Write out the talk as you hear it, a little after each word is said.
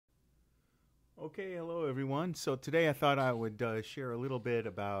Okay, hello everyone. So today I thought I would share a little bit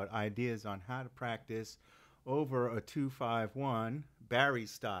about ideas on how to practice over a 2-5-1 Barry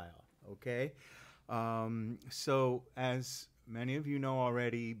style. Okay, so as many of you know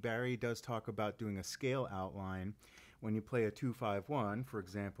already, Barry does talk about doing a scale outline when you play a 2-5-1. For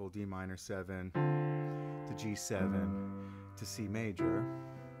example, D minor 7 to G7 to C major.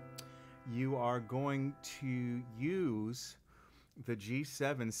 You are going to use the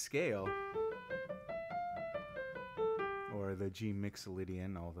G7 scale, or the G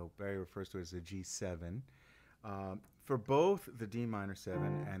Mixolydian, although Barry refers to it as a G7, for both the D minor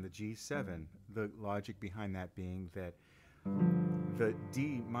 7 and the G7. The logic behind that being that the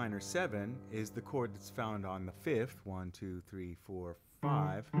D minor 7 is the chord that's found on the fifth, 1, 2, 3, 4,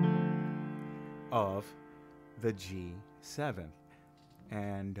 5, of the G7.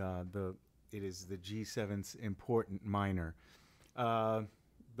 And it is the G7's important minor.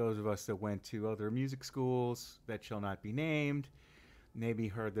 Those of us that went to other music schools that shall not be named maybe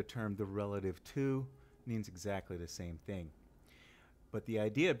heard the term the relative to. Means exactly the same thing. But the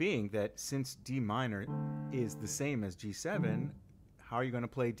idea being that since D minor is the same as G7, how are you going to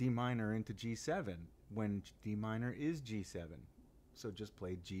play D minor into G7 when D minor is G7? So just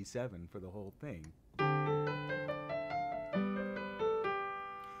play G7 for the whole thing.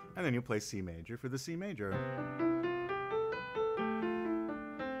 And then you play C major for the C major.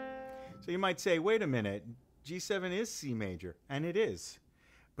 So you might say, wait a minute, G7 is C major, and it is.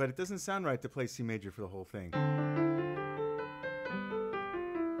 But it doesn't sound right to play C major for the whole thing.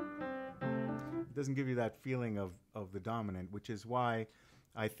 It doesn't give you that feeling of the dominant, which is why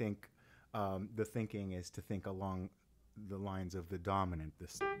I think the thinking is to think along the lines of the dominant, the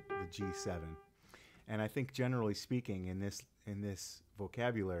G7. And I think generally speaking in this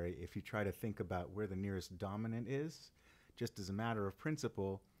vocabulary, if you try to think about where the nearest dominant is, just as a matter of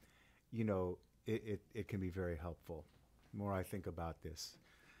principle, you know, it can be very helpful. The more I think about this.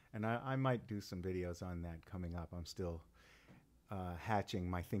 And I might do some videos on that coming up. I'm still hatching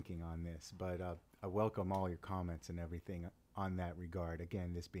my thinking on this. But I welcome all your comments and everything on that regard.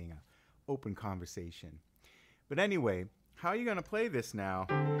 Again, this being an open conversation. But anyway, how are you going to play this now?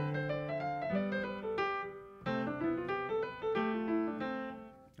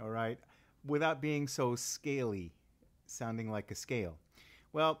 All right. Without being so scaly, sounding like a scale.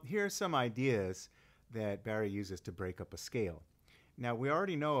 Well, here are some ideas that Barry uses to break up a scale. Now, we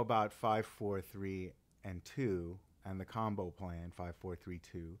already know about 5, 4, 3, and 2, and the combo plan, 5, 4, 3,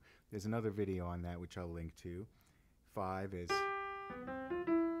 2. There's another video on that which I'll link to. 5 is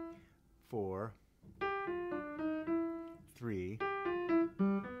 4, 3,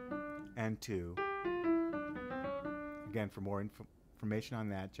 and 2. Again, for more information on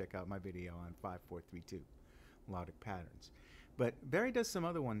that, check out my video on 5, 4, 3, 2, melodic patterns. But Barry does some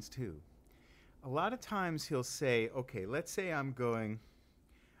other ones too. A lot of times he'll say, okay, let's say I'm doing,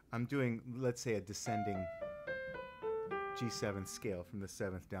 let's say, a descending G7 scale from the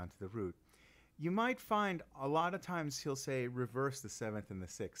 7th down to the root. You might find a lot of times he'll say reverse the 7th and the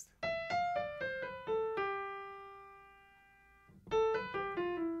 6th.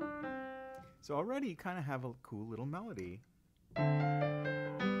 So already you kind of have a cool little melody.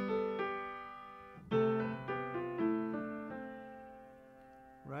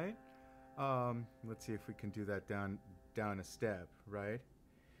 Right? Let's see if we can do that down a step, right?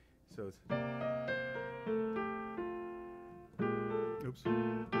 So it's, oops.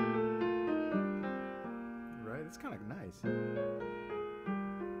 Right? It's kind of nice.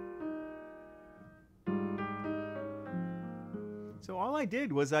 So all I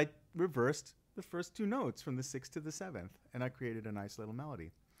did was I reversed the first two notes from the 6th to the 7th, and I created a nice little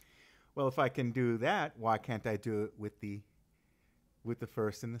melody. Well, if I can do that, why can't I do it with the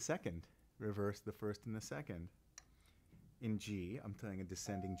first and the second? Reverse the first and the second. In G, I'm playing a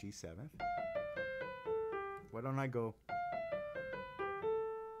descending G7th. Why don't I go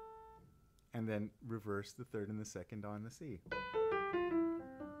and then reverse the third and the second on the C?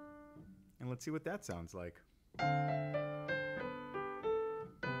 And let's see what that sounds like.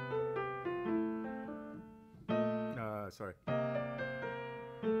 Sorry.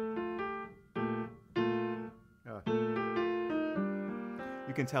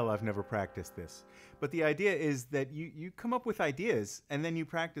 You can tell I've never practiced this. But the idea is that you come up with ideas and then you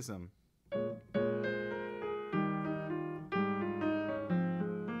practice them.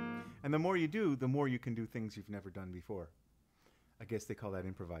 And the more you do, the more you can do things you've never done before. I guess they call that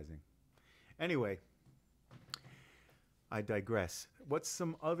improvising. Anyway, I digress. What's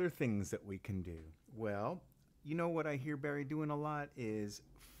some other things that we can do? Well, you know what I hear Barry doing a lot is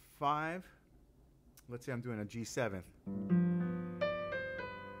 5. Let's say I'm doing a G7th.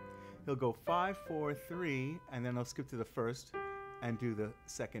 he'll go 5, 4, 3, and then he'll skip to the first and do the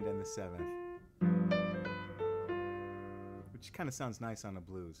second and the seventh, which kind of sounds nice on a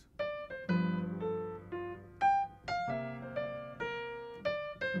blues.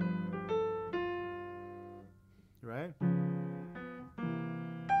 Right?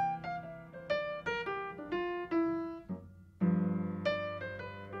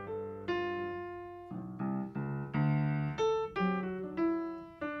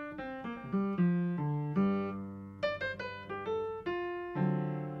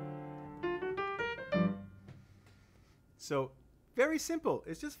 So very simple.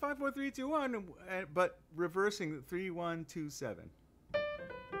 It's just 5, 4, 3, 2, 1, but reversing 3, 1, 2, 7.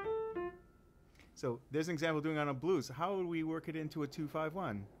 So there's an example doing it on a blues. How would we work it into a 2, 5,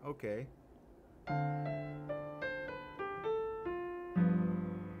 1? Okay. I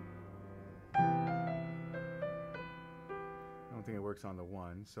don't think it works on the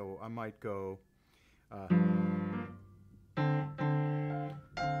 1, so I might go.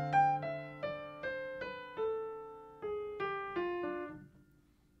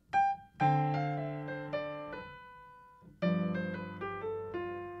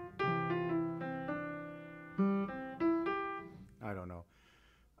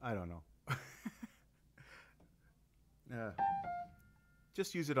 I don't know.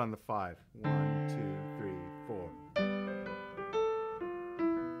 Just use it on the 5. 1, 2, 3, 4.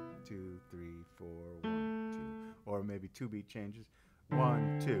 2, 3, 4, 1, 2. Or maybe 2 beat changes.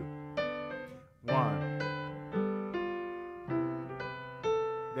 1, 2. 1.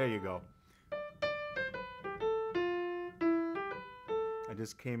 There you go. I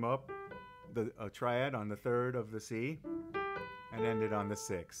just came up a triad on the 3rd of the C and ended on the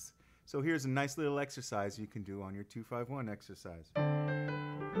 6th. So here's a nice little exercise you can do on your 2, 5, 1 exercise.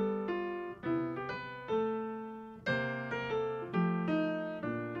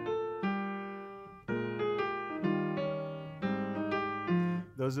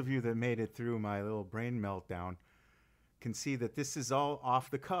 Those of you that made it through my little brain meltdown can see that this is all off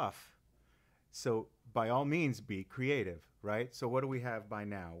the cuff. So by all means, be creative, right? So what do we have by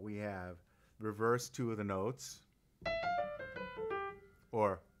now? We have reverse 2 of the notes,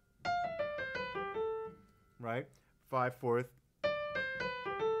 or, right? 5, 4th,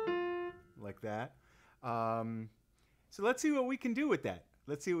 like that. So let's see what we can do with that.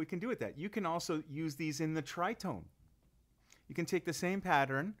 Let's see what we can do with that. You can also use these in the tritone. You can take the same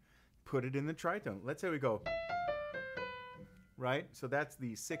pattern, put it in the tritone. Let's say we go, right? So that's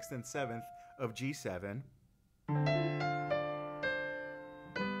the 6th and 7th of G7.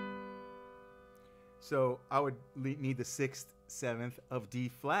 So I would need the 6th, 7th of D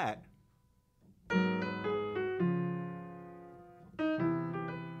flat.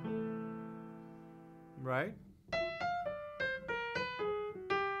 Right?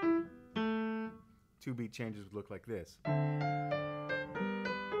 2 beat changes would look like this.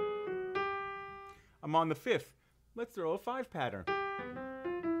 I'm on the 5th. Let's throw a 5 pattern.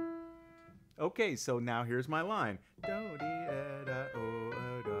 Okay, so now here's my line.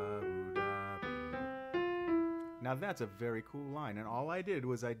 Now that's a very cool line, and all I did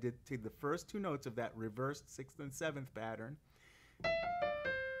was I did take the first 2 notes of that reversed 6th and 7th pattern,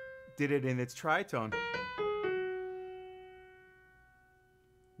 did it in its tritone,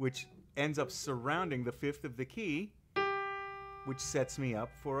 which ends up surrounding the 5th of the key, which sets me up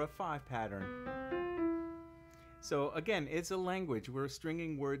for a 5 pattern. So again, it's a language. We're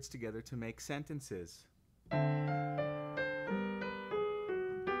stringing words together to make sentences.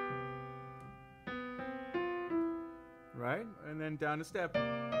 Right? And then down a step.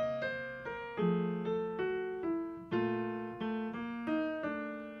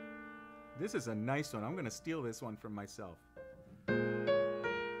 This is a nice one. I'm going to steal this one from myself.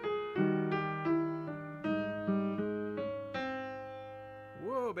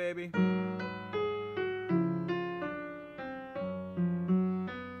 Whoa, baby.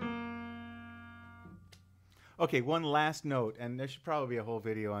 Okay, one last note, and there should probably be a whole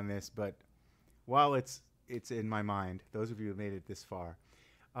video on this, but while it's in my mind, those of you who made it this far,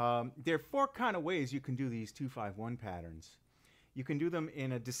 there are 4 kind of ways you can do these 2, 5, 1 patterns. You can do them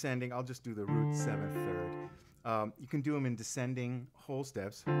in a descending, I'll just do the root 7th, 3rd. You can do them in descending whole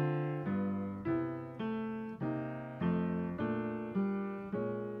steps.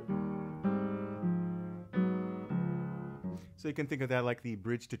 So you can think of that like the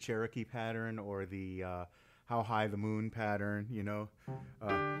Bridge to Cherokee pattern, or the How High the Moon pattern, you know.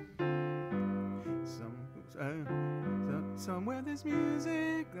 Somewhere there's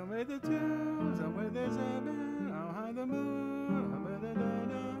music, somewhere there's two, somewhere there's heaven, how high the moon.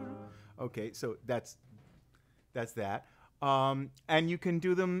 Okay, so that's that. And you can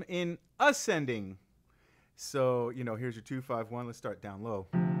do them in ascending. So, here's your 2-5-1. Let's start down low.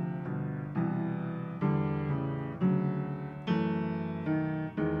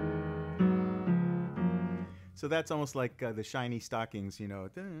 So that's almost like the shiny stockings, Here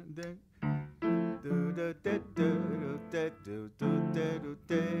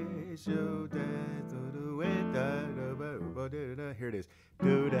it is.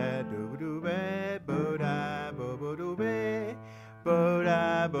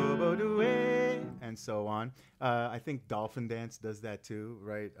 And so on. I think Dolphin Dance does that too,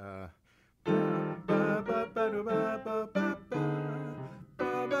 right?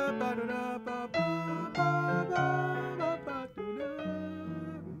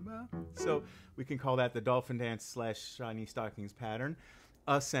 So we can call that the Dolphin Dance / Shiny Stockings pattern,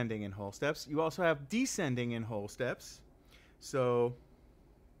 ascending in whole steps. You also have descending in whole steps. So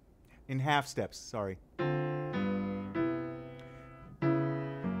in half steps, sorry.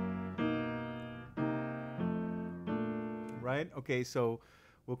 Right? Okay, so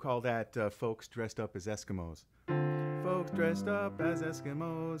we'll call that folks dressed up as Eskimos. Folks dressed up as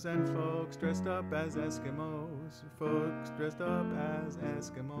Eskimos, and folks dressed up as Eskimos. Folks dressed up as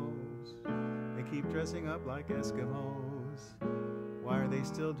Eskimos. They keep dressing up like Eskimos. Why are they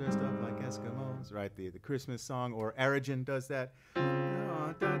still dressed up like Eskimos? Right, the Christmas song, or Aragon does that.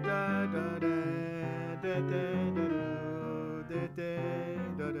 I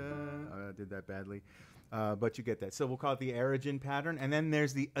did that badly, but you get that. So we'll call it the Aragon pattern, and then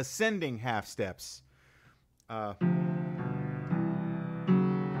there's the ascending half steps.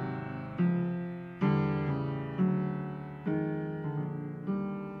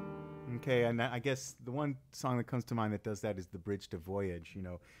 Okay, and I guess the one song that comes to mind that does that is The Bridge to Voyage,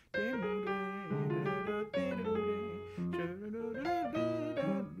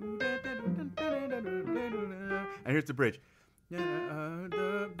 And here's the bridge. I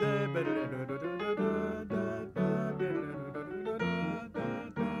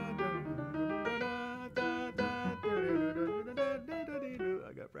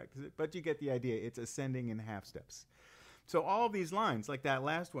gotta practice it, but you get the idea. It's ascending in half steps. So all of these lines, like that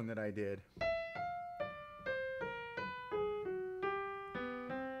last one that I did,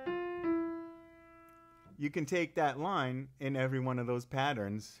 you can take that line in every one of those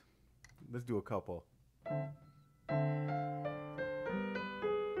patterns. Let's do a couple.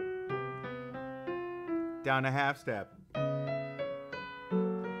 Down a half step. Down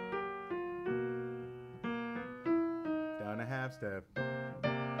a half step.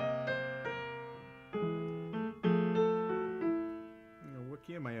 What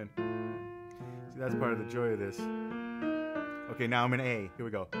key am I in? See, that's part of the joy of this. Okay, now I'm in A. Here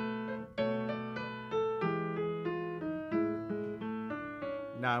we go.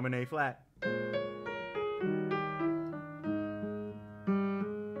 Now I'm in A flat.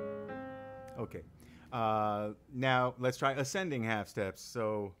 Okay. Now let's try ascending half steps.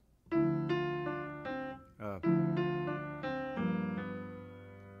 So,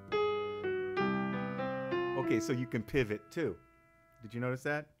 okay, so you can pivot too. Did you notice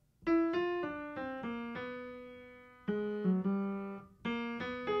that?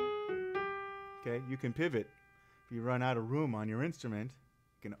 Okay, you can pivot. If you run out of room on your instrument,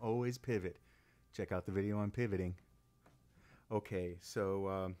 you can always pivot. Check out the video on pivoting. Okay,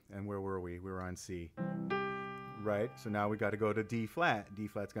 so, and where were we? We were on C. Right, so now we got to go to D flat. D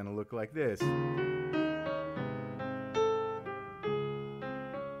flat's going to look like this.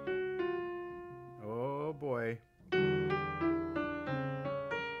 Oh boy.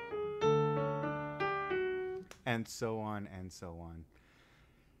 And so on and so on.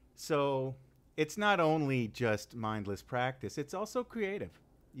 So it's not only just mindless practice, it's also creative.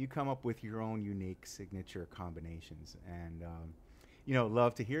 You come up with your own unique signature combinations, and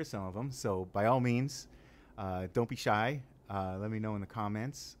love to hear some of them. So by all means, don't be shy. Let me know in the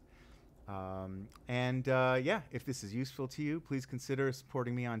comments. If this is useful to you, please consider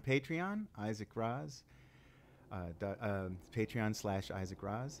supporting me on Patreon, Isaac Raz, Patreon/Isaac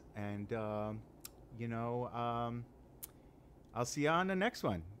Raz, and I'll see you on the next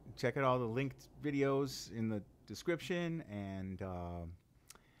one. Check out all the linked videos in the description, and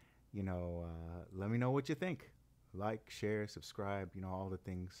let me know what you think. Like, share, subscribe, all the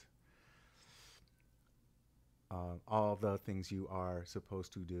things. All the things you are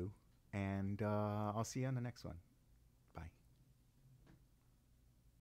supposed to do. And I'll see you on the next one.